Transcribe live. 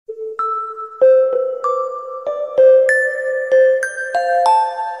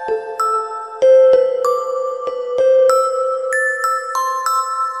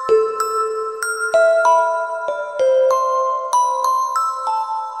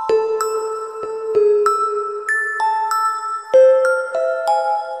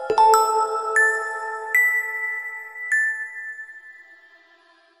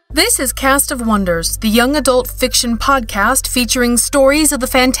This is Cast of Wonders, the young adult fiction podcast featuring stories of the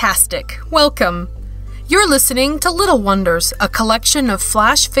fantastic. Welcome. You're listening to Little Wonders, a collection of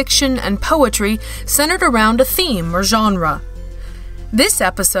flash fiction and poetry centered around a theme or genre. This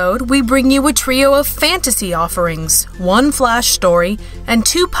episode, we bring you a trio of fantasy offerings, one flash story, and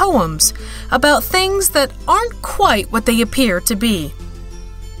two poems about things that aren't quite what they appear to be.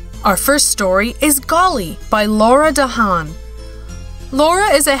 Our first story is Golly by Laura DeHaan. Laura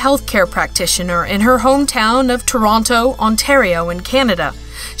is a healthcare practitioner in her hometown of Toronto, Ontario, in Canada.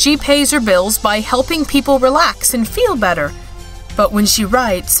 She pays her bills by helping people relax and feel better. But when she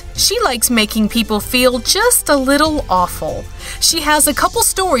writes, she likes making people feel just a little awful. She has a couple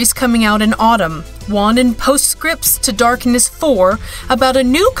stories coming out in autumn, one in Postscripts to Darkness 4 about a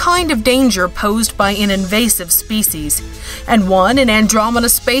new kind of danger posed by an invasive species, and one in Andromeda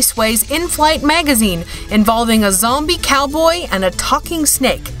Spaceway's In-Flight magazine involving a zombie cowboy and a talking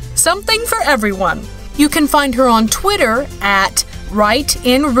snake. Something for everyone. You can find her on Twitter at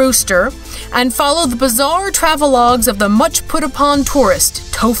WriteInRooster and follow the bizarre travelogues of the much put-upon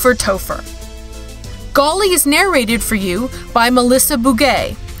tourist, Topher Topher. Golly is narrated for you by Melissa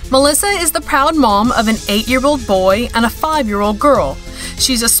Bugay. Melissa is the proud mom of an 8-year-old boy and a 5-year-old girl.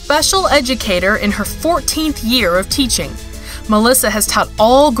 She's a special educator in her 14th year of teaching. Melissa has taught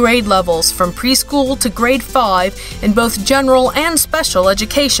all grade levels from preschool to grade 5 in both general and special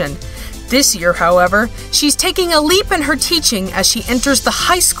education. This year, however, she's taking a leap in her teaching as she enters the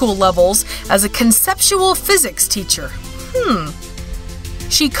high school levels as a conceptual physics teacher.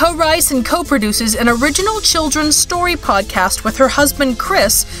 She co-writes and co-produces an original children's story podcast with her husband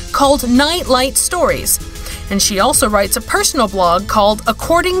Chris called Nightlight Stories. And she also writes a personal blog called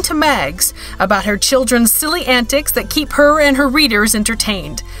According to Mags about her children's silly antics that keep her and her readers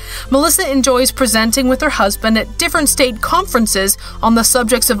entertained. Melissa enjoys presenting with her husband at different state conferences on the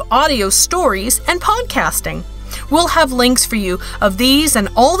subjects of audio stories and podcasting. We'll have links for you of these and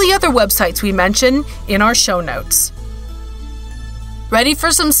all the other websites we mention in our show notes. Ready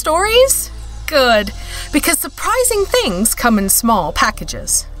for some stories? Good, because surprising things come in small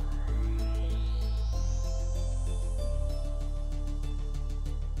packages.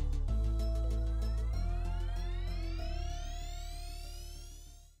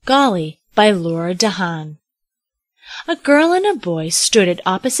 Golly by Laura DeHaan. A girl and a boy stood at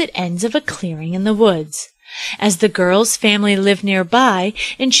opposite ends of a clearing in the woods. As the girl's family lived nearby,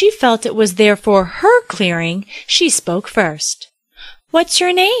 and she felt it was therefore her clearing, she spoke first. "What's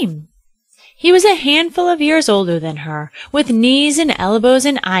your name?" He was a handful of years older than her, with knees and elbows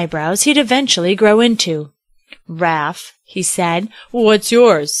and eyebrows he'd eventually grow into. "Raph," he said. "What's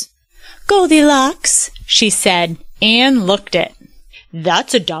yours?" "Goldilocks," she said, and looked it.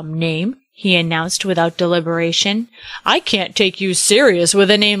 "That's a dumb name," he announced without deliberation. "I can't take you serious with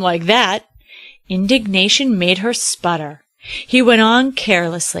a name like that." Indignation made her sputter. He went on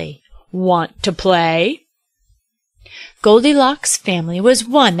carelessly. "Want to play?" Goldilocks' family was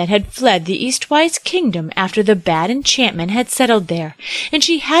one that had fled the Eastwise Kingdom after the bad enchantment had settled there, and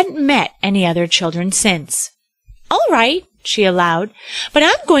she hadn't met any other children since. "All right," she allowed, "but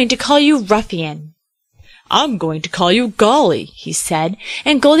I'm going to call you Ruffian." "I'm going to call you Golly," he said,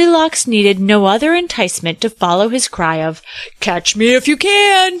 and Goldilocks needed no other enticement to follow his cry of, "Catch me if you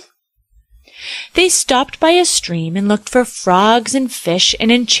can!" They stopped by a stream and looked for frogs and fish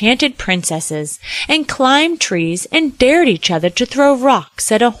and enchanted princesses, and climbed trees and dared each other to throw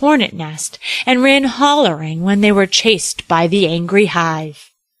rocks at a hornet nest, and ran hollering when they were chased by the angry hive.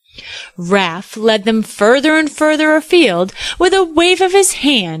 Raph led them further and further afield with a wave of his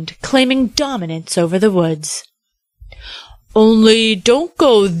hand, claiming dominance over the woods. "Only don't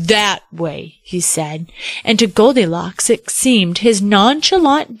go that way," he said, and to Goldilocks it seemed his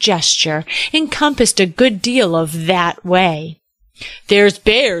nonchalant gesture encompassed a good deal of that way. "There's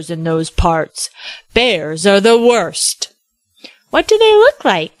bears in those parts. Bears are the worst." "What do they look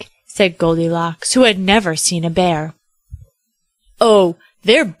like?" said Goldilocks, who had never seen a bear. "Oh,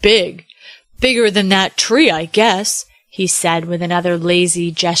 they're big. Bigger than that tree, I guess," he said with another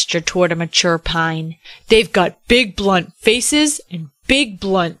lazy gesture toward a mature pine. "They've got big blunt faces and big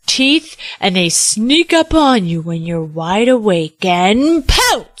blunt teeth, and they sneak up on you when you're wide awake and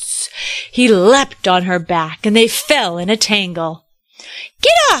pounce!" He leapt on her back, and they fell in a tangle.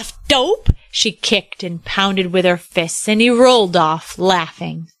 "Get off, dope!" she kicked and pounded with her fists, and he rolled off,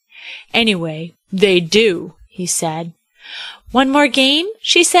 laughing. "Anyway, they do," he said. "One more game?"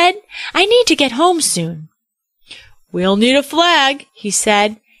 she said. "I need to get home soon." "We'll need a flag," he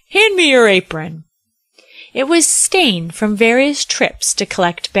said. "Hand me your apron." It was stained from various trips to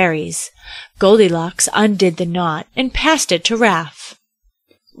collect berries. Goldilocks undid the knot and passed it to Raph.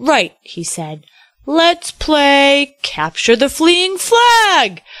 "Right," he said. "Let's play Capture the Fleeing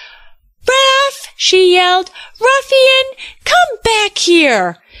Flag." "Raph!" she yelled. "Ruffian! Come back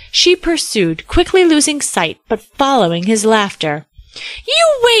here!" She pursued, quickly losing sight, but following his laughter. "You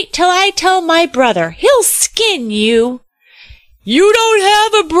wait till I tell my brother. He'll skin you." "You don't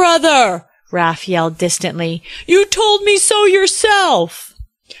have a brother!" Raph yelled distantly. "You told me so yourself."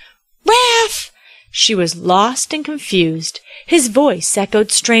 "Raph!" She was lost and confused. His voice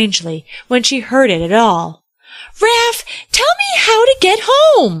echoed strangely when she heard it at all. "Raph, tell me how to get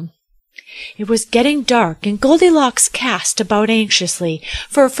home!" It was getting dark, and Goldilocks cast about anxiously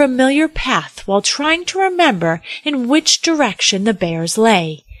for a familiar path while trying to remember in which direction the bears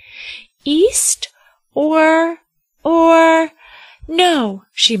lay. East or... No,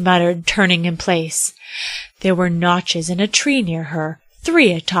 she muttered, turning in place. There were notches in a tree near her,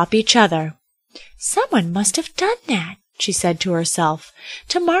 3 atop each other. "Someone must have done that," she said to herself,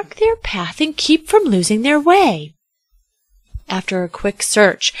 "to mark their path and keep from losing their way." After a quick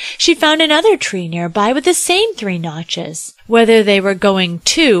search, she found another tree nearby with the same 3 notches. Whether they were going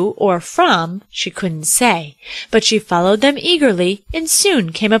to or from, she couldn't say, but she followed them eagerly and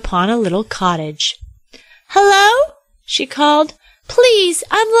soon came upon a little cottage. "Hello?" she called. "Please,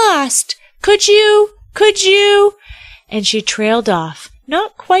 I'm lost. Could you? And she trailed off,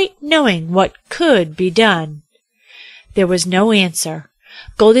 not quite knowing what could be done. There was no answer.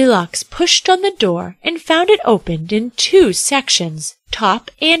 Goldilocks pushed on the door and found it opened in 2 sections,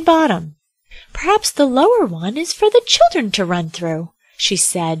 top and bottom. "Perhaps the lower one is for the children to run through," she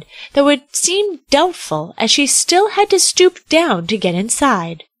said, though it seemed doubtful as she still had to stoop down to get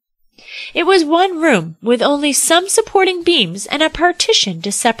inside. It was one room with only some supporting beams and a partition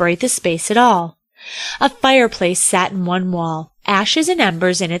to separate the space at all. A fireplace sat in one wall, ashes and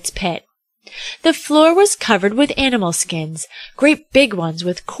embers in its pit. The floor was covered with animal skins, great big ones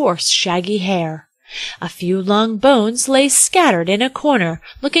with coarse, shaggy hair. A few long bones lay scattered in a corner,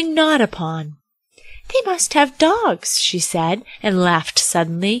 looking gnawed upon. "They must have dogs," she said, and laughed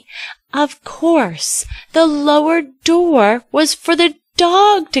suddenly. Of course, the lower door was for the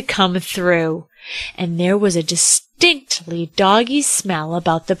dog to come through, and there was a distinctly doggy smell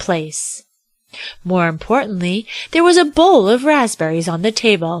about the place. More importantly, there was a bowl of raspberries on the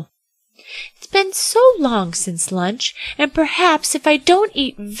table. "It's been so long since lunch, and perhaps if I don't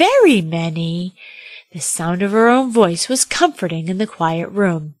eat very many—" The sound of her own voice was comforting in the quiet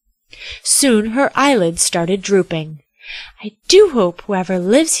room. Soon her eyelids started drooping. "I do hope whoever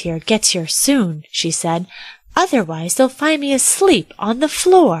lives here gets here soon," she said. "Otherwise they'll find me asleep on the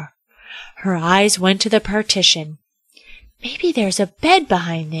floor." Her eyes went to the partition. "Maybe there's a bed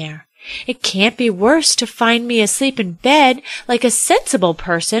behind there. It can't be worse to find me asleep in bed like a sensible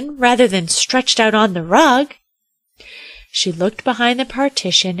person rather than stretched out on the rug." She looked behind the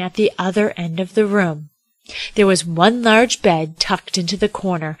partition at the other end of the room. There was one large bed tucked into the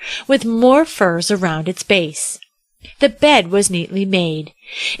corner, with more furs around its base. The bed was neatly made.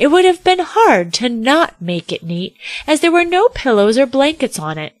 It would have been hard to not make it neat, as there were no pillows or blankets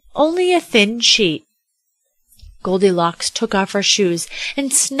on it, only a thin sheet. Goldilocks took off her shoes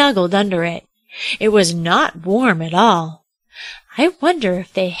and snuggled under it. It was not warm at all. "I wonder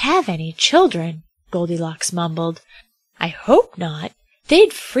if they have any children," Goldilocks mumbled. "I hope not.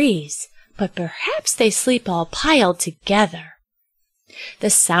 They'd freeze, but perhaps they sleep all piled together."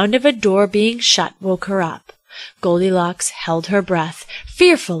 The sound of a door being shut woke her up. Goldilocks held her breath,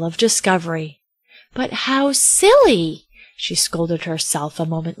 fearful of discovery. "But how silly!" she scolded herself a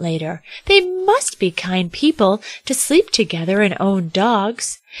moment later. "They must be kind people to sleep together and own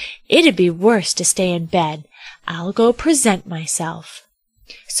dogs. It'd be worse to stay in bed. I'll go present myself."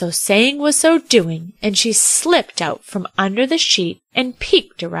 So saying was so doing, and she slipped out from under the sheet and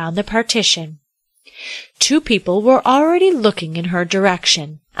peeked around the partition. 2 people were already looking in her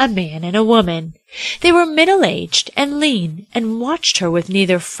direction, a man and a woman. They were middle-aged and lean, and watched her with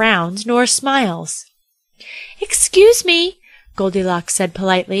neither frowns nor smiles. "Excuse me," Goldilocks said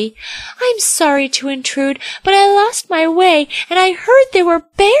politely. "I'm sorry to intrude, but I lost my way, and I heard there were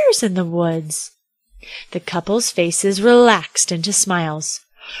bears in the woods." The couple's faces relaxed into smiles.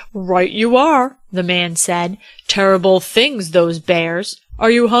 "Right you are," the man said. "Terrible things, those bears. Are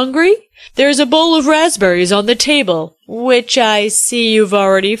you hungry? There's a bowl of raspberries on the table, which I see you've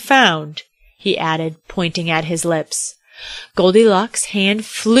already found," he added, pointing at his lips. Goldilocks' hand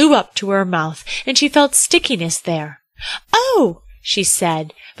flew up to her mouth, and she felt stickiness there. "Oh!" she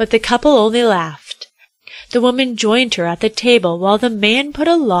said, but the couple only laughed. The woman joined her at the table while the man put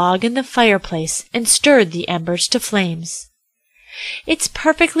a log in the fireplace and stirred the embers to flames. "It's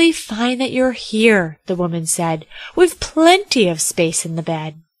perfectly fine that you're here," the woman said. "We've plenty of space in the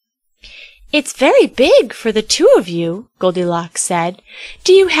bed." It's very big for the two of you, Goldilocks said.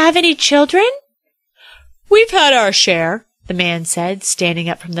 Do you have any children? We've had our share, the man said, standing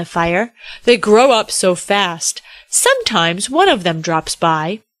up from the fire. They grow up so fast. Sometimes one of them drops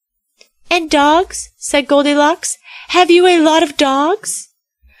by. And dogs? Said Goldilocks. Have you a lot of dogs?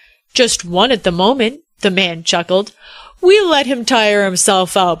 Just one at the moment, the man chuckled. We let him tire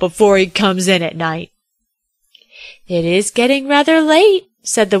himself out before he comes in at night. It is getting rather late,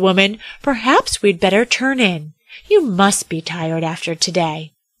 said the woman. Perhaps we'd better turn in. You must be tired after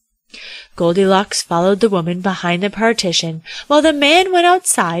today. Goldilocks followed the woman behind the partition, while the man went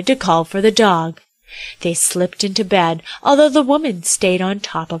outside to call for the dog. They slipped into bed, although the woman stayed on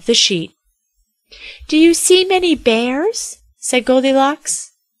top of the sheet. Do you see many bears? Said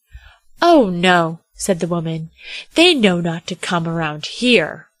Goldilocks. Oh, no, said the woman. They know not to come around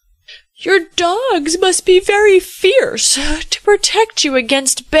here. Your dogs must be very fierce to protect you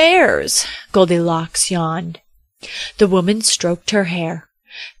against bears, Goldilocks yawned. The woman stroked her hair.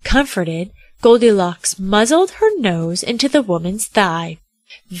 Comforted, Goldilocks muzzled her nose into the woman's thigh.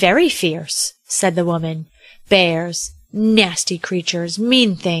 Very fierce, said the woman. Bears, nasty creatures,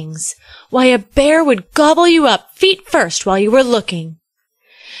 mean things. Why, a bear would gobble you up feet first while you were looking.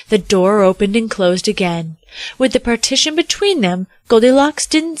 The door opened and closed again. With the partition between them, Goldilocks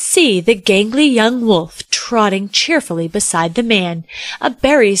didn't see the gangly young wolf trotting cheerfully beside the man, a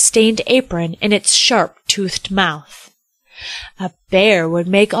berry-stained apron in its sharp-toothed mouth. A bear would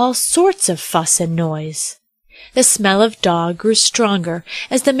make all sorts of fuss and noise. The smell of dog grew stronger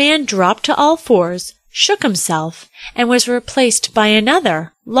as the man dropped to all fours, shook himself, and was replaced by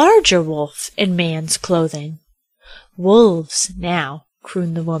another, larger wolf in man's clothing. Wolves now,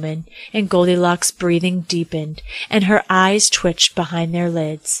 crooned the woman, and Goldilocks' breathing deepened, and her eyes twitched behind their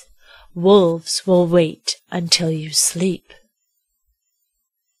lids. Wolves will wait until you sleep.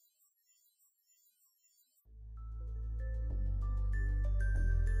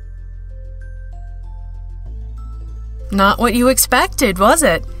 Not what you expected, was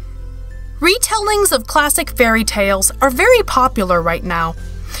it? Retellings of classic fairy tales are very popular right now.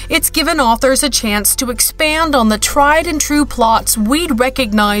 It's given authors a chance to expand on the tried and true plots we'd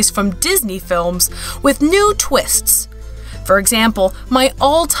recognize from Disney films with new twists. For example, my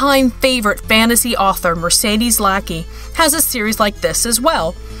all-time favorite fantasy author, Mercedes Lackey, has a series like this as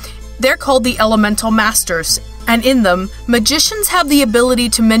well. They're called the Elemental Masters, and in them, magicians have the ability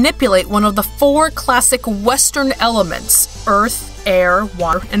to manipulate one of the 4 classic Western elements: earth, air,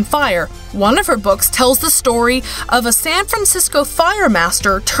 water, and fire. One of her books tells the story of a San Francisco fire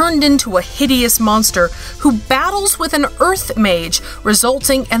master turned into a hideous monster who battles with an earth mage,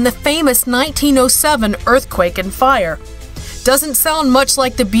 resulting in the famous 1907 earthquake and fire. Doesn't sound much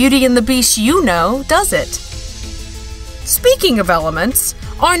like the Beauty and the Beast you know, does it? Speaking of elements,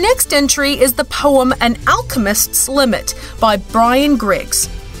 our next entry is the poem An Alchemist's Limit by Brian Griggs.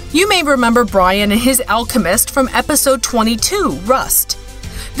 You may remember Brian and his alchemist from episode 22, Rust.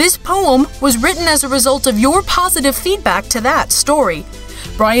 This poem was written as a result of your positive feedback to that story.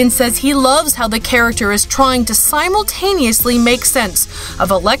 Brian says he loves how the character is trying to simultaneously make sense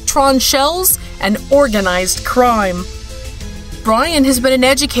of electron shells and organized crime. Brian has been an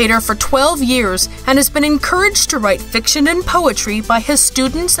educator for 12 years and has been encouraged to write fiction and poetry by his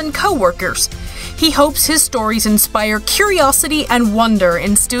students and co-workers. He hopes his stories inspire curiosity and wonder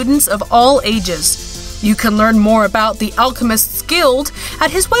in students of all ages. You can learn more about the Alchemists Guild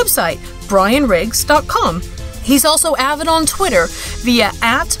at his website, brianriggs.com. He's also avid on Twitter via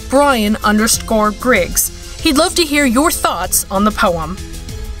 @Brian_Griggs. He'd love to hear your thoughts on the poem.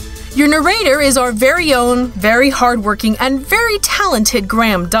 Your narrator is our very own, very hardworking, and very talented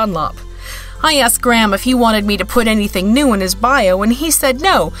Graham Dunlop. I asked Graham if he wanted me to put anything new in his bio, and he said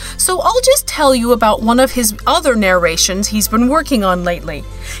no, so I'll just tell you about one of his other narrations he's been working on lately.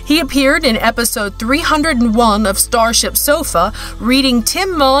 He appeared in episode 301 of Starship Sofa, reading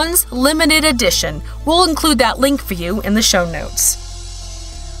Tim Maughan's limited edition. We'll include that link for you in the show notes.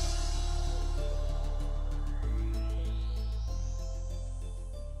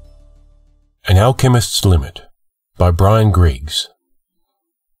 An Alchemist's Limit by Brian Griggs.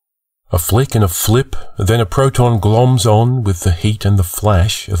 A flick and a flip, then a proton gloms on with the heat and the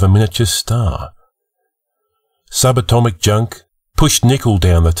flash of a miniature star. Subatomic junk pushed nickel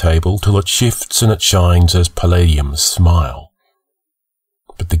down the table till it shifts and it shines as palladiums smile.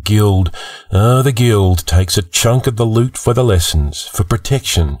 But the guild takes a chunk of the loot for the lessons, for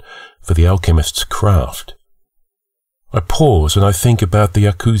protection, for the alchemist's craft. I pause and I think about the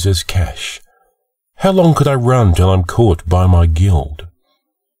Yakuza's cash. How long could I run till I'm caught by my guild?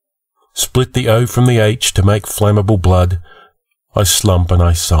 Split the O from the H to make flammable blood. I slump and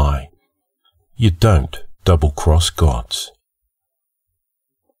I sigh. You don't double-cross gods.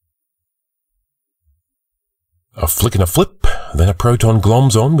 A flick and a flip, then a proton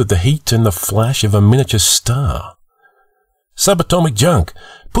gloms on with the heat and the flash of a miniature star. Subatomic junk,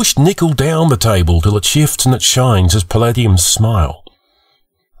 push nickel down the table till it shifts and it shines as palladiums smile.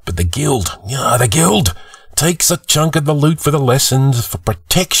 But the guild takes a chunk of the loot for the lessons, for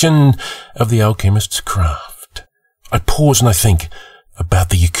protection of the alchemist's craft. I pause and I think about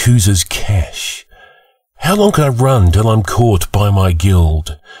the Yakuza's cash. How long can I run till I'm caught by my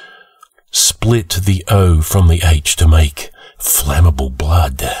guild? Split the O from the H to make flammable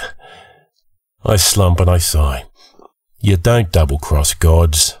blood. I slump and I sigh. You don't double-cross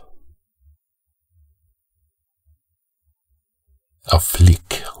gods. A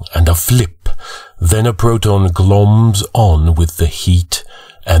flick and a flip, then a proton gloms on with the heat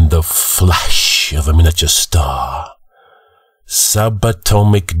and the flash of a miniature star.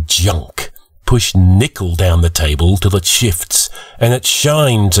 Subatomic junk, push nickel down the table till it shifts and it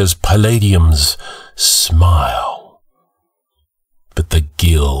shines as palladiums smile. But the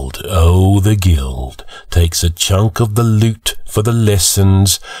guild, oh the guild, takes a chunk of the loot for the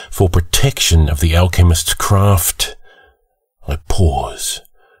lessons, for protection of the alchemist's craft. I pause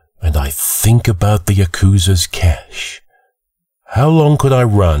and I think about the Yakuza's cash. How long could I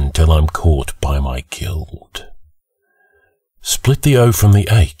run till I'm caught by my guild? Split the O from the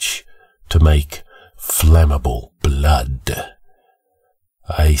H to make flammable blood.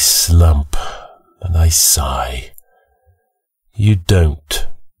 I slump and I sigh. You don't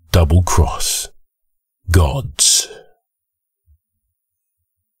double-cross gods.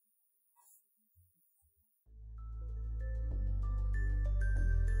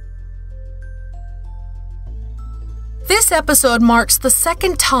 This episode marks the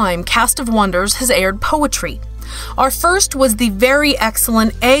second time Cast of Wonders has aired poetry. Our first was the very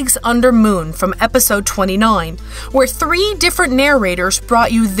excellent Eggs Under Moon from episode 29, where 3 different narrators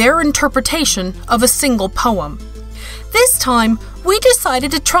brought you their interpretation of a single poem. This time, we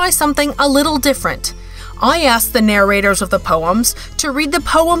decided to try something a little different. I asked the narrators of the poems to read the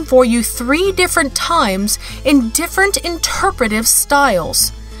poem for you 3 different times in different interpretive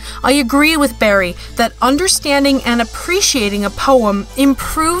styles. I agree with Barry that understanding and appreciating a poem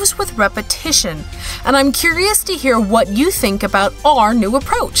improves with repetition, and I'm curious to hear what you think about our new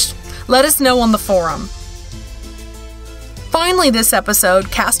approach. Let us know on the forum. Finally, this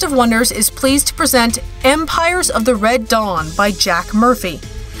episode, Cast of Wonders is pleased to present Empires of the Red Dawn by Jack Murphy.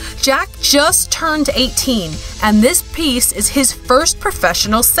 Jack just turned 18, and this piece is his first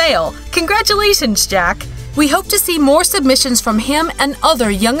professional sale. Congratulations, Jack! We hope to see more submissions from him and other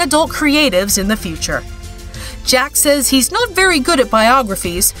young adult creatives in the future. Jack says he's not very good at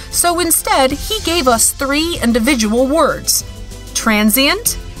biographies, so instead he gave us 3 individual words: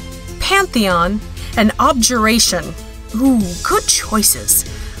 transient, pantheon, and abjuration. Ooh, good choices.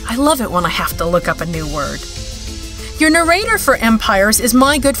 I love it when I have to look up a new word. Your narrator for Empires is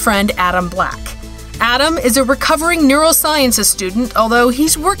my good friend Adam Black. Adam is a recovering neurosciences student, although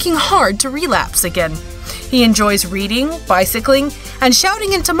he's working hard to relapse again. He enjoys reading, bicycling, and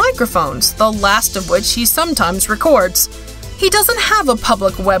shouting into microphones, the last of which he sometimes records. He doesn't have a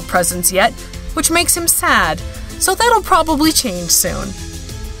public web presence yet, which makes him sad, so that'll probably change soon.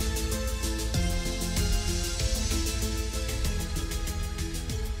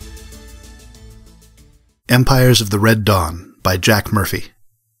 Empires of the Red Dawn by Jack Murphy.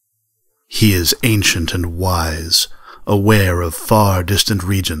 He is ancient and wise, aware of far distant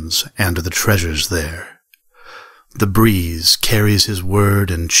regions and the treasures there. The breeze carries his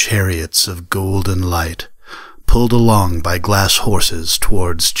word in chariots of golden light, pulled along by glass horses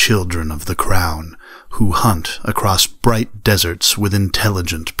towards children of the crown, who hunt across bright deserts with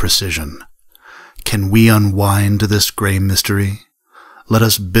intelligent precision. Can we unwind this gray mystery? Let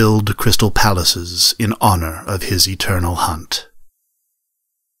us build crystal palaces in honor of his eternal hunt.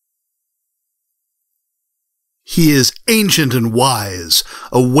 He is ancient and wise,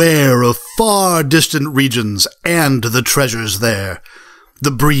 aware of far distant regions and the treasures there.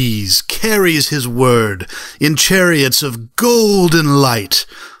 The breeze carries his word in chariots of golden light,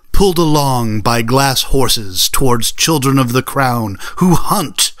 pulled along by glass horses towards children of the crown who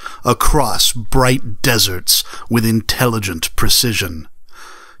hunt across bright deserts with intelligent precision.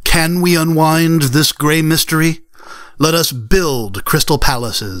 Can we unwind this gray mystery? Let us build crystal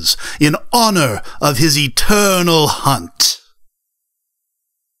palaces in honor of his eternal hunt.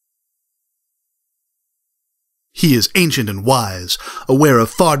 He is ancient and wise, aware of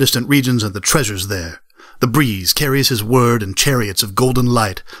far distant regions and the treasures there. The breeze carries his word in chariots of golden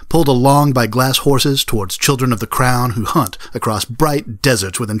light, pulled along by glass horses towards children of the crown who hunt across bright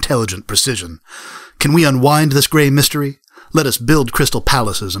deserts with intelligent precision. Can we unwind this gray mystery? Let us build crystal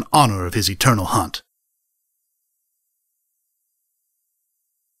palaces in honor of his eternal hunt.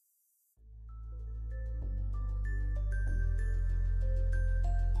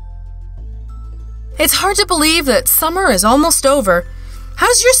 It's hard to believe that summer is almost over.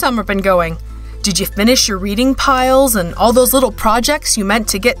 How's your summer been going? Did you finish your reading piles and all those little projects you meant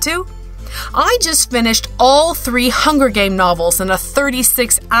to get to? I just finished all 3 Hunger Game novels in a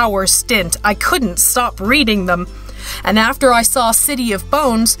 36-hour stint. I couldn't stop reading them. And after I saw City of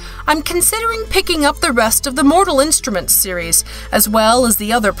Bones, I'm considering picking up the rest of the Mortal Instruments series, as well as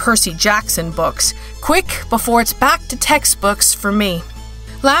the other Percy Jackson books, quick before it's back to textbooks for me.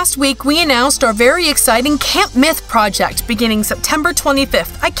 Last week, we announced our very exciting Camp Myth project beginning September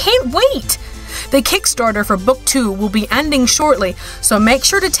 25th. I can't wait! The Kickstarter for Book 2 will be ending shortly, so make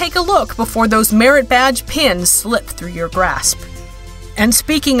sure to take a look before those merit badge pins slip through your grasp. And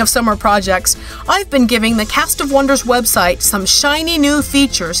speaking of summer projects, I've been giving the Cast of Wonders website some shiny new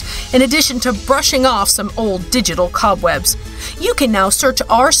features in addition to brushing off some old digital cobwebs. You can now search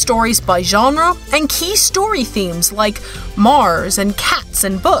our stories by genre and key story themes like Mars and cats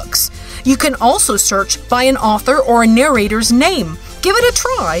and books. You can also search by an author or a narrator's name. Give it a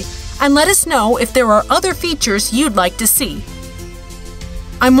try and let us know if there are other features you'd like to see.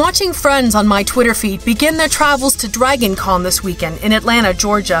 I'm watching friends on my Twitter feed begin their travels to DragonCon this weekend in Atlanta,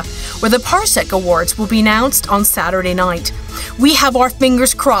 Georgia, where the Parsec Awards will be announced on Saturday night. We have our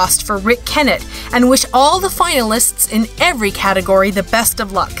fingers crossed for Rick Kennett and wish all the finalists in every category the best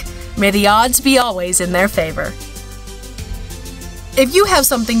of luck. May the odds be always in their favor. If you have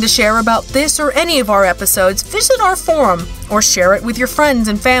something to share about this or any of our episodes, visit our forum or share it with your friends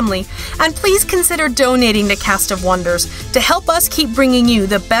and family. And please consider donating to Cast of Wonders to help us keep bringing you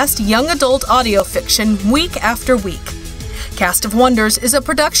the best young adult audio fiction week after week. Cast of Wonders is a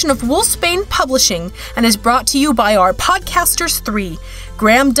production of Wolfsbane Publishing and is brought to you by our Podcasters 3,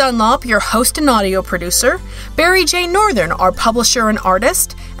 Graham Dunlop, your host and audio producer, Barry J. Northern, our publisher and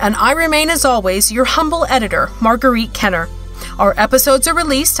artist, and I remain as always your humble editor, Marguerite Kenner. Our episodes are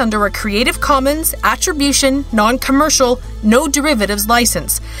released under a Creative Commons Attribution, Non-Commercial, No Derivatives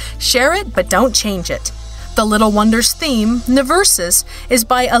license. Share it, but don't change it. The Little Wonders theme, Neverses, is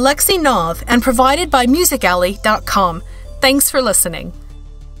by Alexei Nov and provided by MusicAlley.com. Thanks for listening.